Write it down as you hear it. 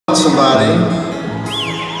somebody,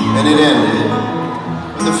 and it ended,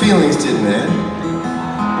 but the feelings didn't end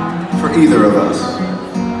for either of us.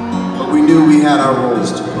 But we knew we had our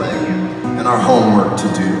roles to play and our homework to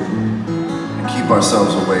do and keep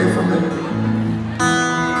ourselves away from it.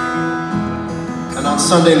 And on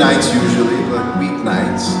Sunday nights usually, but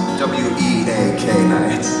weeknights, W-E-A-K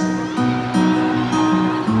nights,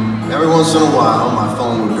 every once in a while my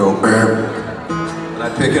phone would go burp, and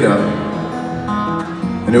I'd pick it up,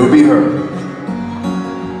 and it would be her,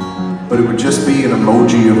 but it would just be an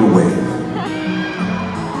emoji of a wave.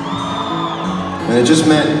 And it just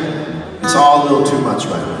meant it's all a little too much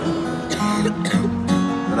right now.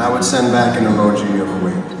 And I would send back an emoji of a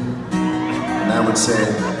wave, and I would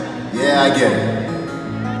say, yeah, I get it.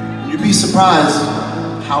 You'd be surprised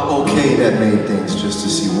how okay that made things just to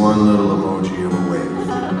see one little emoji of a wave.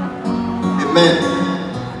 It meant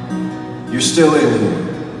you're still in here.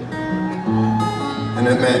 And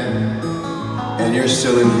it meant, and you're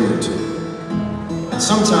still in here too. And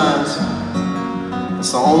sometimes,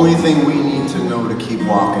 it's the only thing we need to know to keep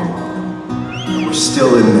walking. And we're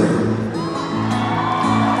still in there.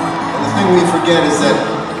 And the thing we forget is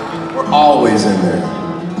that we're always in there.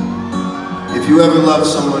 If you ever love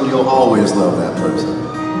someone, you'll always love that person.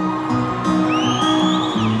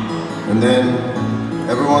 And then,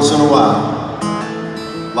 every once in a while,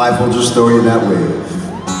 life will just throw you that wave.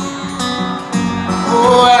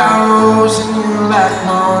 Oh, I rose in you like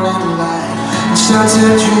morning light, and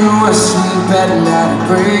sheltered you asleep at night. It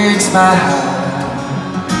breaks my heart.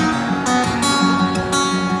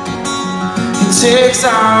 It takes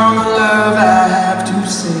all the love I have to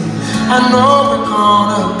say. I know we're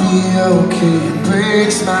gonna be okay. It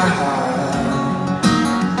breaks my heart.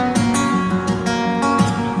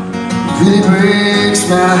 It really breaks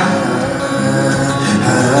my heart.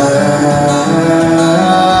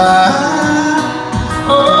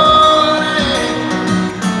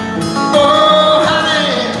 Oh,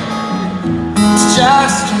 honey, it's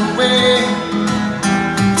just a way.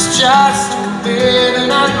 It's just a way that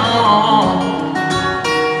I know.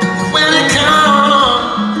 When it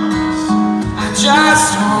comes, just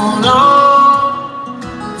hold on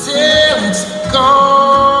till it's gone.